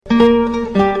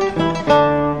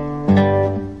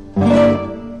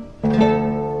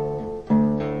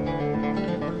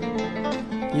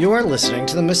listening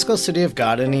to the Mystical City of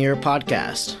God in a Year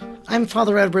podcast. I'm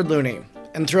Father Edward Looney,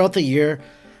 and throughout the year,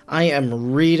 I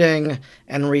am reading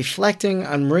and reflecting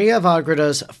on Maria of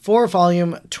Agrada's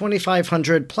 4-volume,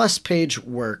 2,500-plus page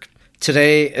work.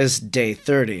 Today is day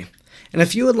 30, and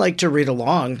if you would like to read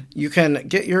along, you can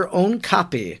get your own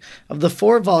copy of the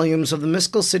 4 volumes of the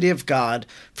Mystical City of God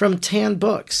from Tan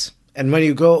Books. And when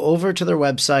you go over to their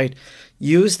website,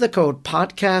 use the code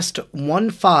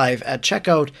podcast15 at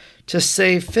checkout to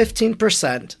save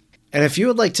 15%. And if you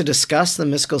would like to discuss the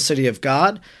Mystical City of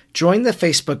God, join the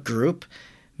Facebook group,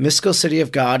 Mystical City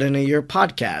of God in a Year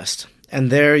podcast. And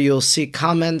there you'll see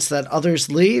comments that others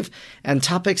leave and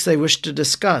topics they wish to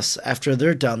discuss after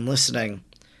they're done listening.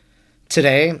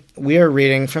 Today, we are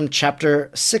reading from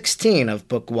chapter 16 of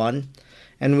Book 1,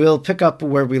 and we'll pick up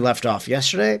where we left off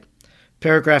yesterday,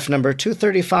 paragraph number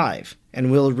 235,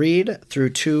 and we'll read through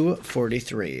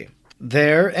 243.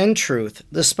 There, in truth,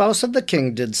 the spouse of the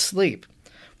king did sleep,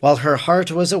 while her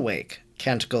heart was awake.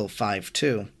 Canticle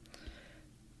 5:2.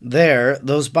 There,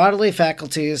 those bodily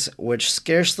faculties which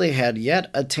scarcely had yet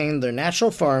attained their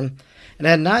natural form, and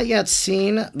had not yet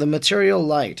seen the material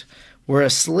light, were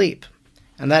asleep,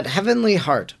 and that heavenly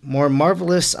heart, more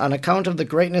marvelous on account of the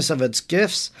greatness of its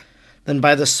gifts than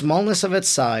by the smallness of its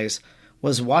size,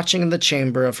 was watching in the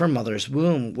chamber of her mother's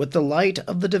womb with the light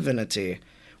of the divinity,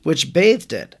 which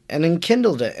bathed it and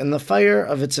enkindled it in the fire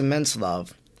of its immense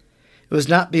love. It was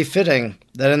not befitting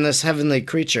that in this heavenly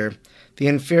creature the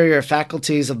inferior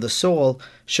faculties of the soul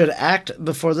should act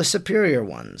before the superior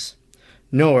ones,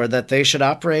 nor that they should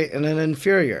operate in an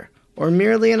inferior, or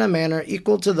merely in a manner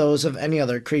equal to those of any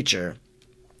other creature.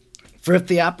 For if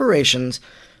the operations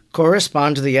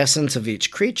correspond to the essence of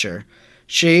each creature,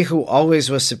 she, who always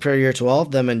was superior to all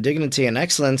of them in dignity and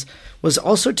excellence, was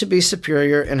also to be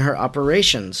superior in her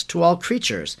operations to all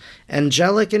creatures,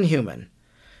 angelic and human.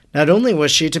 Not only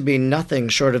was she to be nothing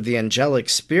short of the angelic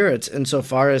spirits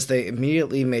insofar as they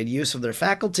immediately made use of their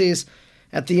faculties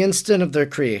at the instant of their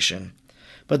creation,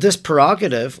 but this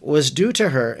prerogative was due to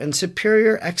her in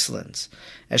superior excellence,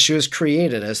 as she was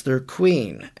created as their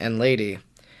queen and lady.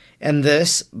 And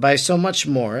this by so much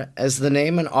more as the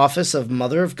name and office of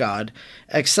Mother of God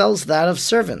excels that of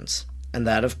servants, and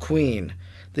that of queen,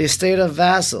 the estate of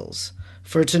vassals.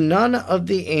 For to none of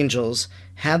the angels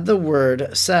had the word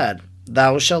said,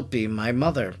 "Thou shalt be my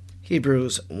mother,"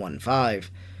 Hebrews 1:5.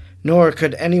 Nor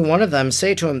could any one of them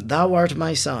say to him, "Thou art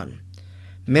my son."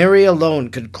 Mary alone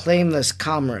could claim this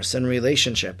commerce and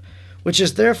relationship, which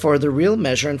is therefore the real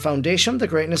measure and foundation of the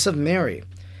greatness of Mary,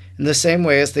 in the same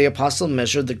way as the apostle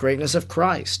measured the greatness of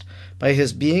Christ by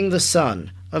his being the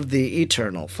Son of the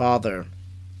Eternal Father.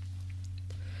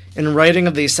 In writing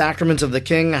of the sacraments of the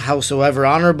King, howsoever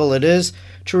honorable it is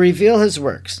to reveal his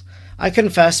works, I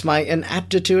confess my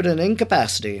inaptitude and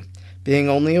incapacity, being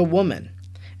only a woman,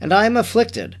 and I am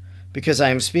afflicted, because I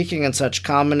am speaking in such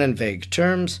common and vague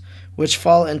terms, which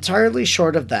fall entirely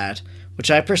short of that which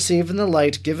I perceive in the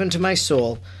light given to my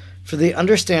soul for the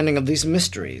understanding of these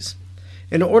mysteries.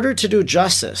 In order to do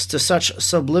justice to such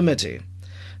sublimity,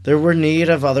 there were need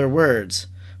of other words,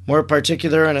 more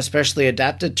particular and especially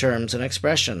adapted terms and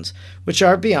expressions, which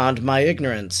are beyond my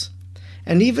ignorance.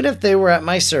 And even if they were at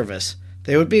my service,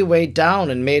 they would be weighed down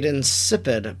and made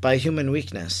insipid by human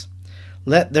weakness.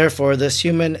 Let, therefore, this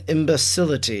human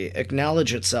imbecility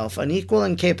acknowledge itself unequal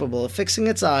and capable of fixing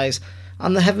its eyes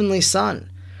on the heavenly sun,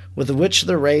 with which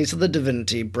the rays of the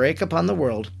divinity break upon the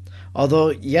world, although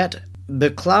yet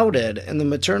beclouded in the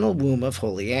maternal womb of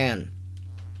Holy Anne.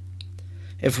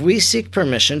 If we seek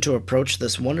permission to approach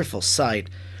this wonderful sight,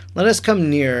 let us come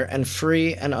near and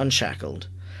free and unshackled.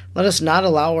 Let us not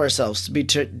allow ourselves to be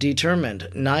determined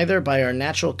neither by our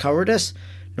natural cowardice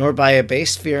nor by a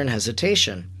base fear and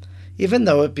hesitation, even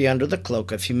though it be under the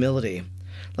cloak of humility.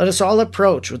 Let us all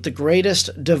approach with the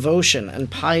greatest devotion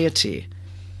and piety,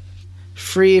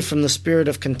 free from the spirit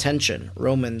of contention,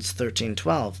 Romans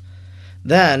 13:12.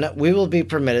 Then we will be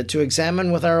permitted to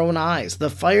examine with our own eyes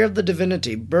the fire of the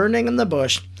divinity burning in the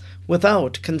bush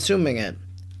without consuming it.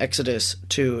 Exodus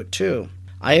 2:2.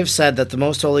 I have said that the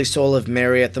most holy soul of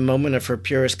Mary at the moment of her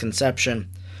purest conception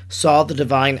saw the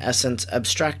divine essence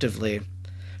abstractively,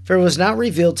 for it was not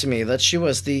revealed to me that she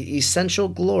was the essential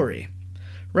glory.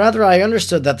 Rather, I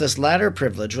understood that this latter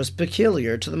privilege was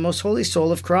peculiar to the most holy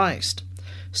soul of Christ,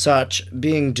 such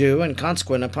being due and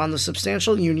consequent upon the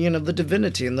substantial union of the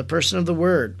divinity in the person of the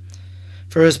Word.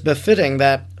 For it is befitting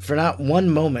that, for not one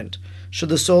moment, should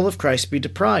the soul of Christ be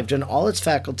deprived in all its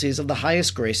faculties of the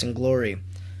highest grace and glory.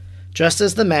 Just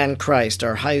as the man Christ,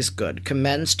 our highest good,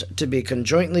 commenced to be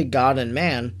conjointly God and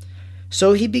man,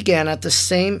 so he began at the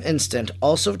same instant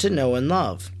also to know and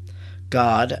love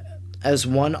God as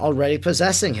one already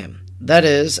possessing him, that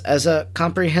is, as a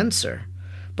comprehensor.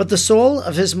 But the soul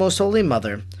of his most holy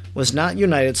mother was not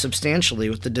united substantially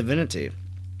with the divinity,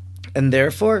 and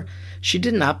therefore she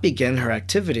did not begin her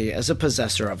activity as a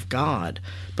possessor of God,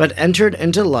 but entered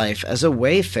into life as a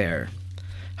wayfarer.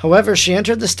 However, she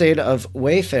entered the state of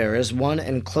wayfarer as one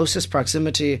in closest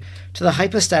proximity to the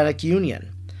hypostatic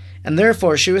union, and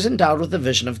therefore she was endowed with the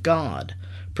vision of God,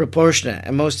 proportionate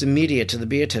and most immediate to the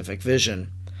beatific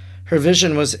vision. Her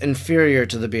vision was inferior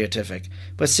to the beatific,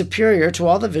 but superior to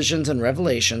all the visions and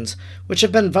revelations which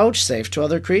have been vouchsafed to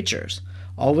other creatures,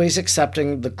 always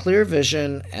excepting the clear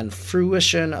vision and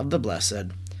fruition of the blessed.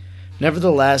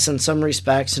 Nevertheless, in some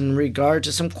respects, in regard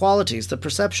to some qualities, the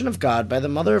perception of God by the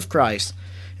Mother of Christ,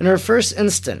 in her first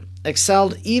instant,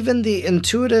 excelled even the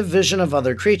intuitive vision of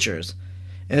other creatures,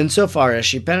 insofar as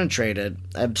she penetrated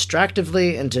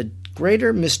abstractively into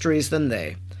greater mysteries than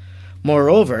they.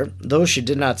 Moreover, though she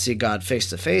did not see God face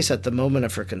to face at the moment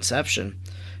of her conception,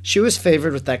 she was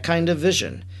favored with that kind of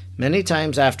vision many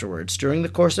times afterwards during the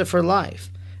course of her life,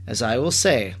 as I will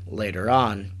say later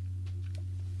on.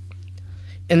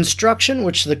 Instruction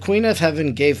which the Queen of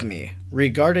Heaven gave me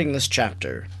regarding this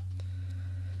chapter.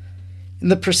 In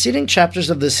the preceding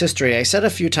chapters of this history, I said a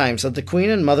few times that the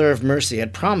Queen and Mother of Mercy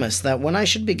had promised that when I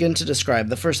should begin to describe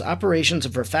the first operations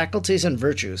of her faculties and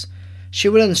virtues, she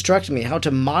would instruct me how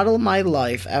to model my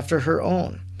life after her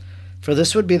own, for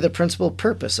this would be the principal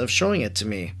purpose of showing it to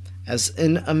me, as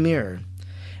in a mirror.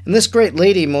 And this great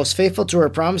lady, most faithful to her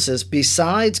promises,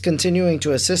 besides continuing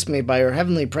to assist me by her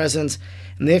heavenly presence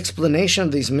in the explanation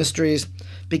of these mysteries,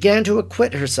 began to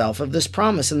acquit herself of this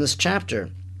promise in this chapter,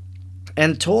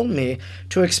 and told me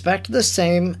to expect the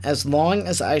same as long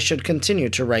as I should continue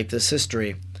to write this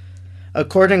history.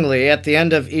 Accordingly, at the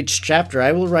end of each chapter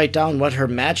I will write down what Her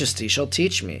Majesty shall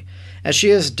teach me, as she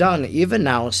has done even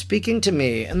now, speaking to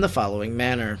me in the following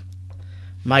manner.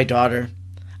 My daughter,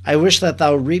 I wish that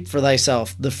thou reap for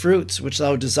thyself the fruits which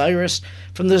thou desirest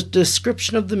from the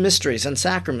description of the mysteries and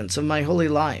sacraments of my holy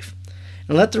life,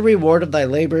 and let the reward of thy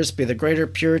labors be the greater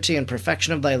purity and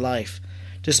perfection of thy life,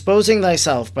 disposing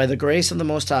thyself by the grace of the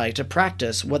Most High to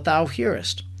practice what thou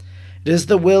hearest. It is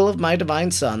the will of my divine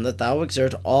Son that thou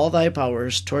exert all thy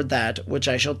powers toward that which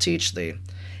I shall teach thee,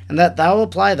 and that thou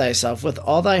apply thyself with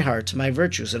all thy heart to my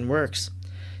virtues and works.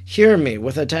 Hear me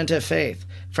with attentive faith,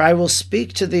 for I will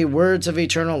speak to thee words of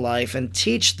eternal life, and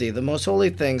teach thee the most holy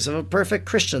things of a perfect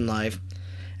Christian life,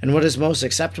 and what is most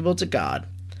acceptable to God.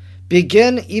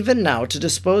 Begin even now to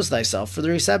dispose thyself for the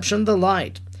reception of the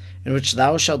light, in which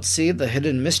thou shalt see the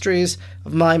hidden mysteries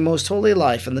of my most holy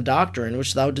life and the doctrine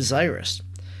which thou desirest.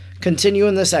 Continue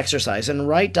in this exercise, and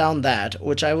write down that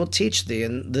which I will teach thee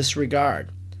in this regard.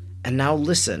 And now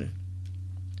listen.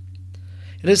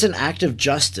 It is an act of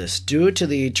justice due to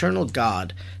the eternal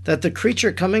God that the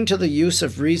creature coming to the use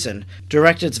of reason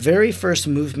direct its very first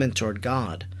movement toward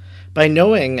God. By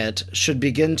knowing it, should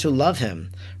begin to love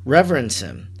him, reverence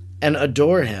him, and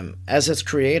adore him as its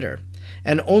creator,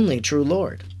 and only true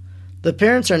Lord. The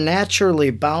parents are naturally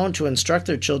bound to instruct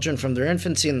their children from their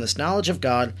infancy in this knowledge of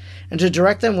God, and to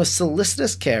direct them with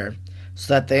solicitous care,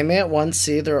 so that they may at once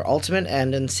see their ultimate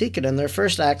end and seek it in their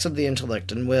first acts of the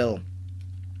intellect and will.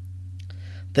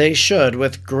 They should,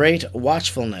 with great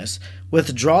watchfulness,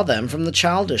 withdraw them from the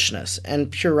childishness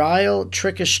and puerile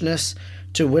trickishness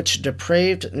to which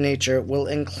depraved nature will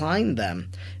incline them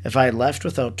if I left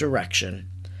without direction.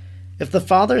 If the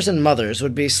fathers and mothers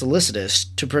would be solicitous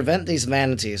to prevent these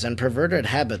vanities and perverted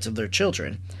habits of their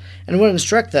children, and would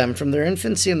instruct them from their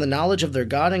infancy in the knowledge of their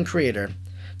God and Creator,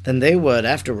 then they would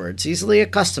afterwards easily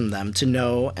accustom them to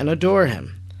know and adore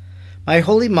him. My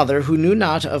holy mother, who knew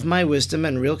not of my wisdom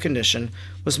and real condition,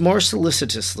 was more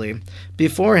solicitously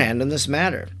beforehand in this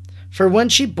matter. For when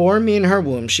she bore me in her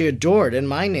womb, she adored in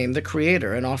my name the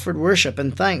Creator, and offered worship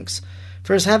and thanks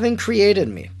for his having created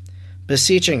me,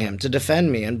 beseeching him to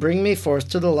defend me and bring me forth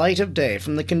to the light of day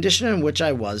from the condition in which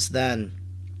I was then.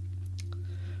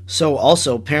 So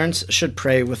also parents should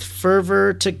pray with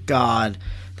fervor to God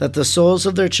that the souls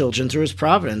of their children through his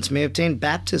providence may obtain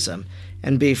baptism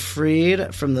and be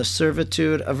freed from the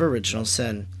servitude of original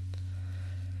sin.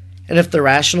 And if the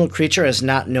rational creature has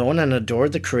not known and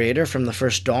adored the Creator from the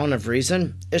first dawn of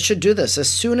reason, it should do this as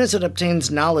soon as it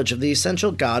obtains knowledge of the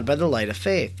essential God by the light of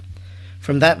faith.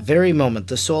 From that very moment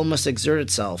the soul must exert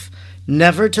itself,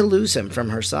 never to lose him from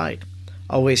her sight,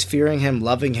 always fearing him,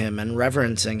 loving him, and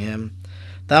reverencing him.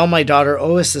 Thou, my daughter,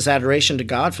 owest this adoration to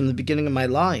God from the beginning of my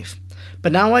life.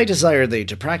 But now I desire thee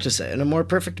to practice it in a more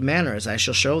perfect manner, as I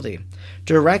shall show thee.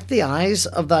 Direct the eyes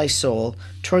of thy soul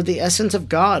toward the essence of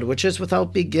God, which is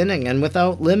without beginning and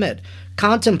without limit.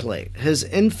 Contemplate his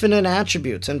infinite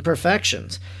attributes and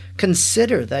perfections.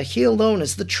 Consider that he alone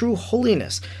is the true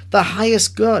holiness, the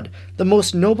highest good, the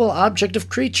most noble object of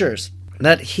creatures,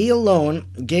 that he alone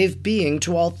gave being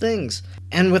to all things,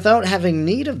 and without having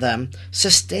need of them,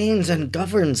 sustains and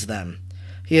governs them.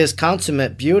 He is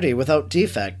consummate beauty without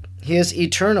defect. He is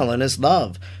eternal in his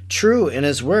love, true in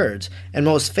his words, and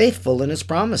most faithful in his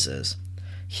promises.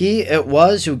 He it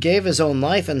was who gave his own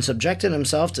life and subjected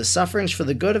himself to sufferings for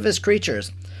the good of his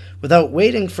creatures, without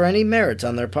waiting for any merit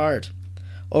on their part.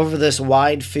 Over this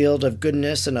wide field of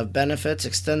goodness and of benefits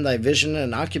extend thy vision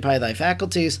and occupy thy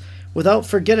faculties, without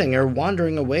forgetting or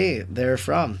wandering away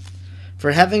therefrom.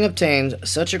 For having obtained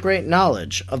such a great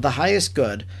knowledge of the highest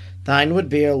good, thine would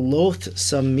be a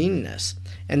loathsome meanness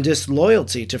and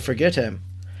disloyalty to forget him,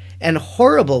 and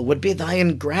horrible would be thy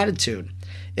ingratitude,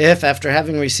 if, after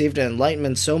having received an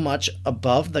enlightenment so much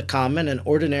above the common and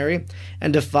ordinary,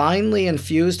 and divinely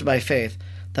infused by faith,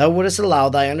 thou wouldst allow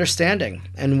thy understanding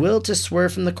and will to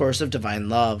swerve from the course of divine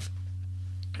love.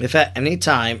 If at any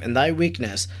time in thy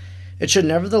weakness it should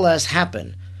nevertheless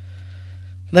happen,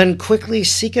 then quickly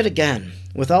seek it again,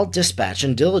 with all dispatch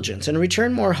and diligence, and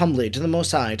return more humbly to the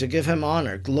Most High to give him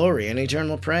honor, glory, and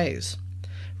eternal praise.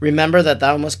 Remember that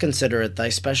thou must consider it thy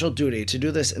special duty to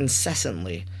do this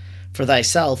incessantly, for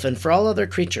thyself and for all other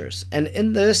creatures, and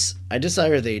in this I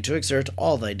desire thee to exert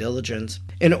all thy diligence.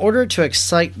 In order to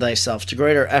excite thyself to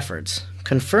greater efforts,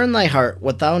 confer in thy heart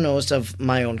what thou knowest of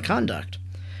my own conduct.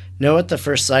 Know at the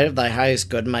first sight of thy highest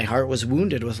good my heart was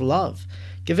wounded with love,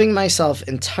 giving myself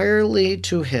entirely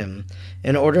to him,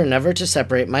 in order never to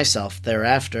separate myself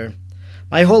thereafter.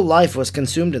 My whole life was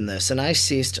consumed in this, and I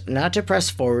ceased not to press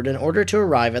forward in order to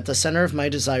arrive at the center of my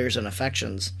desires and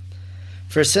affections.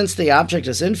 For since the object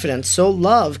is infinite, so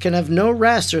love can have no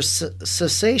rest or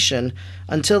cessation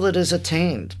until it is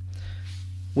attained.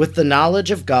 With the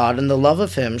knowledge of God and the love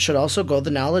of him should also go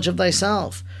the knowledge of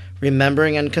thyself,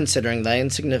 remembering and considering thy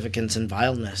insignificance and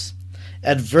vileness.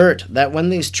 Advert that when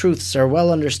these truths are well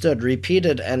understood,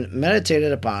 repeated, and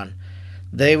meditated upon,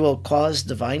 they will cause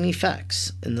divine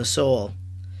effects in the soul.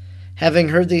 Having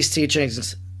heard these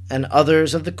teachings and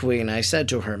others of the Queen, I said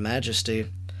to her Majesty,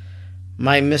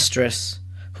 My mistress,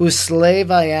 whose slave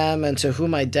I am and to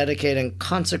whom I dedicate and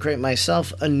consecrate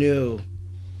myself anew,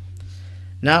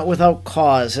 not without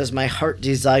cause has my heart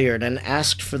desired and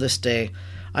asked for this day,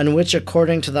 on which,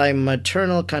 according to thy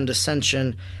maternal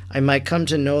condescension, I might come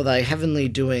to know thy heavenly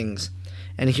doings,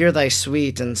 and hear thy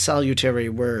sweet and salutary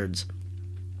words.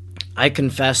 I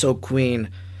confess, O Queen,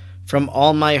 from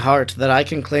all my heart that I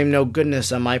can claim no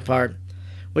goodness on my part,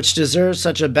 which deserves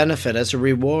such a benefit as a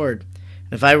reward.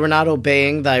 And if I were not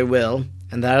obeying thy will,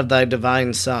 and that of thy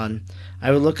divine Son,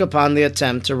 I would look upon the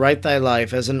attempt to right thy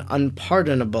life as an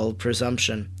unpardonable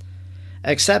presumption.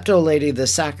 Accept, O Lady, the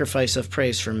sacrifice of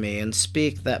praise from me, and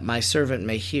speak that my servant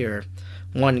may hear.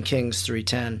 1 Kings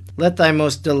 3:10. Let thy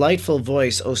most delightful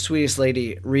voice, O sweetest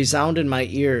Lady, resound in my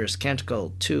ears.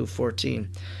 Canticle 2:14.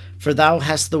 For thou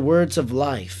hast the words of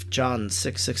life. John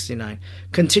 6:69.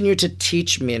 Continue to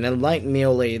teach me and enlighten me,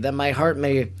 O Lady, that my heart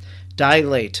may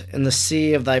dilate in the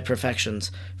sea of thy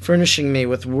perfections, furnishing me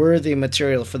with worthy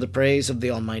material for the praise of the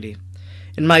Almighty.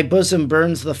 In my bosom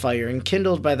burns the fire,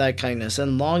 enkindled by thy kindness,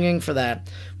 and longing for that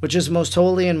which is most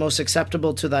holy and most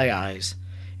acceptable to thy eyes.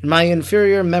 In my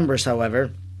inferior members,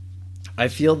 however, I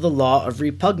feel the law of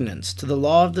repugnance to the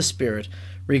law of the Spirit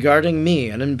regarding me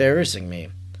and embarrassing me.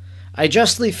 I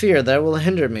justly fear that it will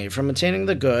hinder me from attaining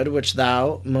the good which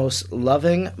thou, most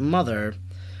loving Mother,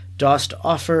 dost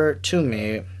offer to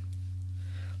me.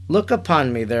 Look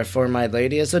upon me, therefore, my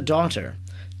Lady, as a daughter.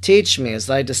 Teach me as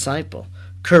thy disciple.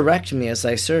 Correct me as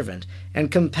thy servant, and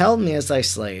compel me as thy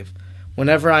slave,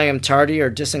 whenever I am tardy or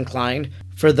disinclined,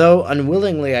 for though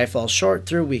unwillingly I fall short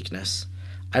through weakness,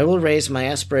 I will raise my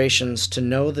aspirations to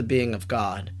know the being of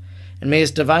God, and may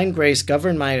his divine grace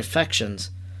govern my affections,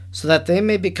 so that they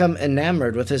may become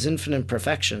enamored with his infinite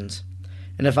perfections.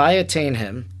 And if I attain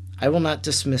him, I will not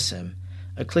dismiss him.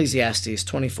 Ecclesiastes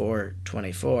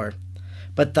 24:24.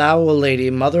 But thou, O Lady,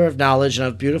 Mother of knowledge and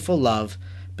of beautiful love,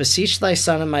 beseech thy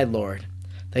Son and my Lord,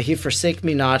 that he forsake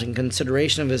me not in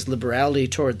consideration of his liberality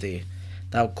toward thee,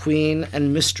 thou Queen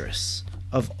and Mistress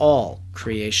of all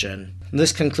creation. And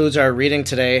this concludes our reading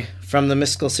today from the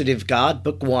Mystical City of God,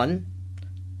 Book 1,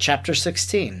 Chapter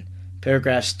 16,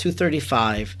 paragraphs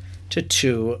 235 to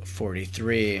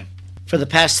 243. For the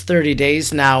past 30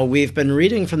 days now, we've been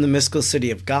reading from the Mystical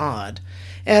City of God,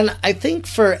 and I think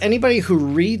for anybody who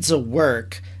reads a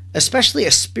work, especially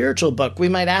a spiritual book, we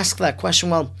might ask that question,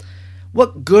 well,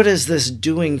 what good is this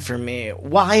doing for me?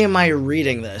 Why am I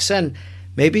reading this? And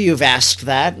maybe you've asked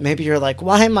that. Maybe you're like,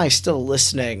 why am I still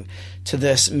listening to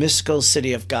this mystical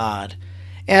city of God?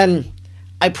 And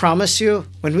I promise you,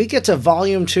 when we get to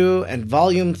Volume 2 and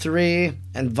Volume 3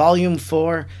 and Volume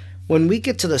 4, when we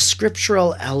get to the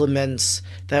scriptural elements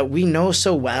that we know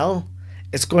so well,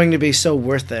 it's going to be so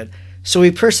worth it. So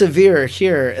we persevere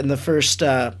here in the first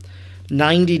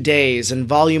 90 days in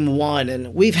Volume 1,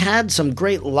 and we've had some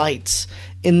great lights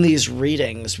in these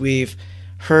readings. We've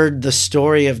heard the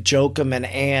story of Joachim and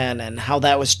Anne and how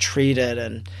that was treated,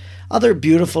 and other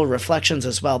beautiful reflections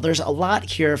as well. There's a lot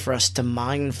here for us to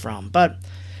mine from. But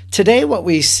today what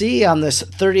we see on this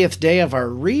 30th day of our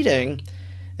reading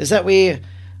is that we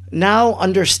now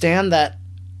understand that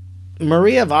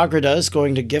Maria of Agreda is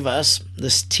going to give us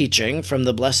this teaching from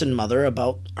the Blessed Mother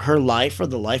about her life, or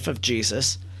the life of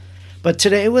Jesus. But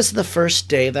today was the first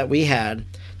day that we had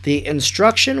the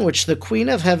instruction which the Queen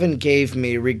of Heaven gave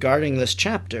me regarding this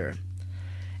chapter.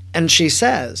 And she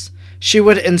says, she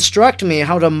would instruct me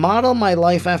how to model my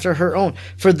life after her own,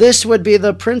 for this would be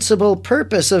the principal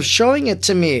purpose of showing it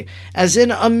to me, as in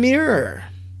a mirror.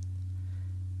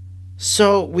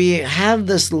 So we have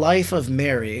this life of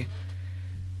Mary.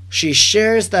 She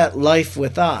shares that life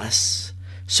with us.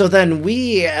 So then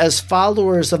we, as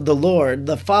followers of the Lord,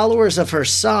 the followers of her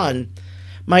Son,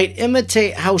 might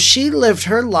imitate how she lived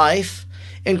her life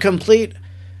in complete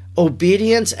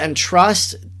obedience and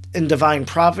trust in divine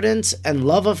providence and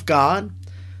love of God,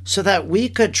 so that we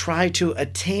could try to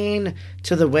attain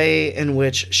to the way in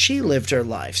which she lived her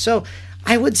life. So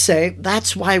I would say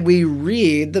that's why we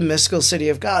read the mystical city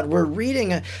of God. We're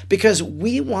reading it because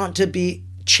we want to be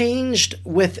changed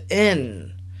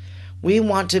within. We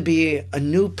want to be a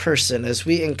new person as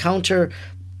we encounter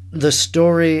the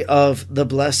story of the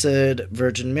Blessed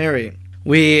Virgin Mary.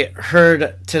 We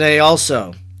heard today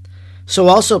also, so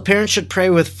also parents should pray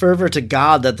with fervor to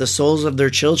God that the souls of their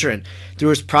children, through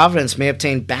his providence, may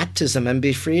obtain baptism and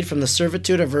be freed from the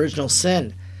servitude of original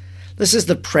sin. This is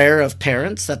the prayer of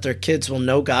parents, that their kids will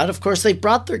know God. Of course, they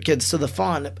brought their kids to the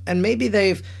font, and maybe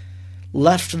they've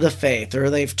left the faith, or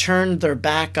they've turned their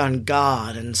back on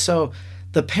God. And so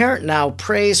the parent now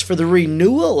prays for the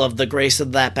renewal of the grace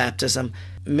of that baptism.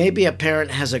 Maybe a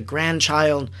parent has a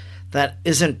grandchild that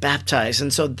isn't baptized,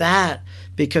 and so that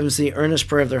becomes the earnest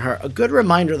prayer of their heart. A good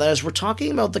reminder that as we're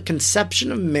talking about the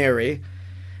conception of Mary,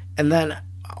 and then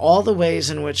all the ways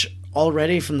in which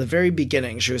already from the very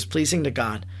beginning she was pleasing to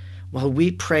God, well,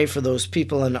 we pray for those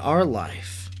people in our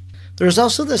life. There's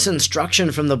also this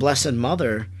instruction from the Blessed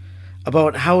Mother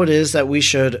about how it is that we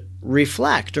should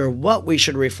reflect, or what we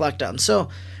should reflect on. So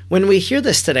when we hear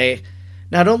this today,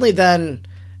 not only then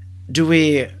do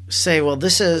we say, well,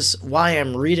 this is why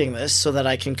I'm reading this, so that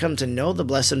I can come to know the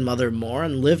Blessed Mother more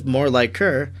and live more like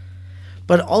her,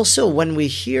 but also when we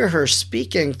hear her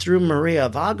speaking through Maria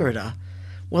of Agreda,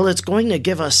 well, it's going to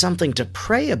give us something to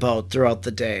pray about throughout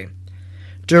the day.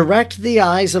 Direct the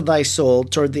eyes of thy soul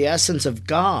toward the essence of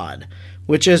God,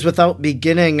 which is without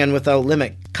beginning and without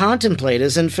limit. Contemplate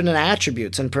his infinite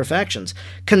attributes and perfections.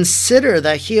 Consider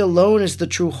that he alone is the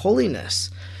true holiness.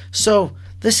 So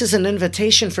this is an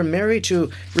invitation from Mary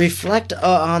to reflect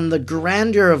on the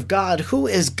grandeur of God. Who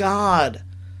is God?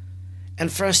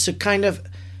 And for us to kind of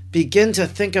begin to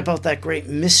think about that great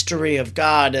mystery of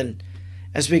God. And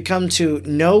as we come to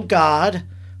know God,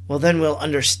 well, then we'll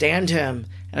understand him.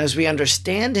 And as we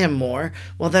understand him more,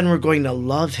 well, then we're going to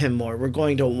love him more. We're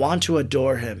going to want to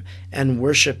adore him and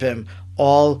worship him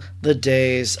all the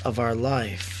days of our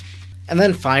life. And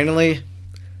then finally,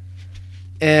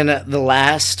 in the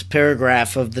last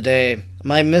paragraph of the day,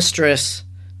 my mistress,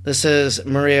 this is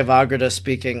Maria of Agreda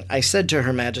speaking, I said to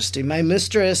Her Majesty, my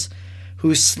mistress,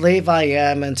 whose slave I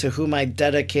am and to whom I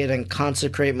dedicate and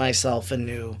consecrate myself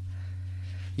anew.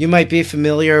 You might be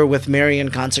familiar with Marian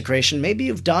consecration. Maybe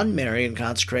you've done Marian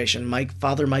consecration,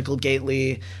 Father Michael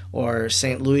Gately or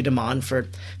St. Louis de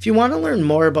Montfort. If you want to learn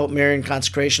more about Marian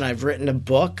consecration, I've written a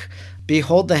book,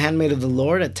 Behold the Handmaid of the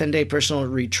Lord, a 10-day personal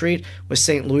retreat with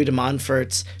St. Louis de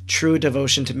Montfort's True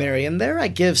Devotion to Mary. And there I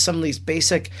give some of these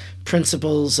basic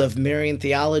principles of Marian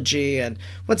theology and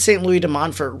what St. Louis de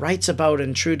Montfort writes about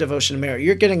in True Devotion to Mary.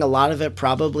 You're getting a lot of it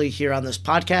probably here on this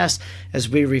podcast as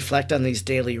we reflect on these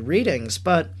daily readings.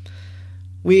 But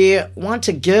we want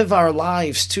to give our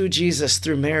lives to Jesus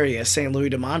through Mary, as St. Louis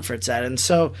de Montfort said. And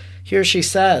so here she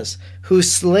says,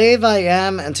 whose slave I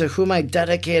am and to whom I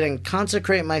dedicate and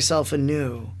consecrate myself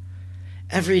anew.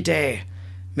 Every day,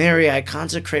 Mary, I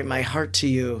consecrate my heart to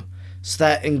you, so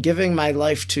that in giving my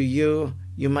life to you,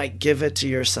 you might give it to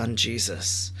your Son,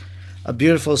 Jesus. a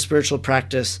beautiful spiritual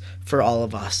practice for all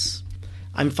of us.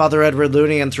 I'm Father Edward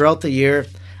Looney, and throughout the year,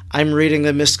 I'm reading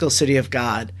The Mystical City of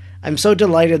God. I'm so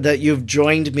delighted that you've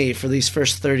joined me for these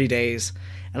first 30 days,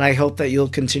 and I hope that you'll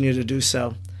continue to do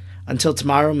so. Until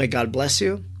tomorrow, may God bless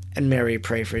you, and Mary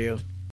pray for you.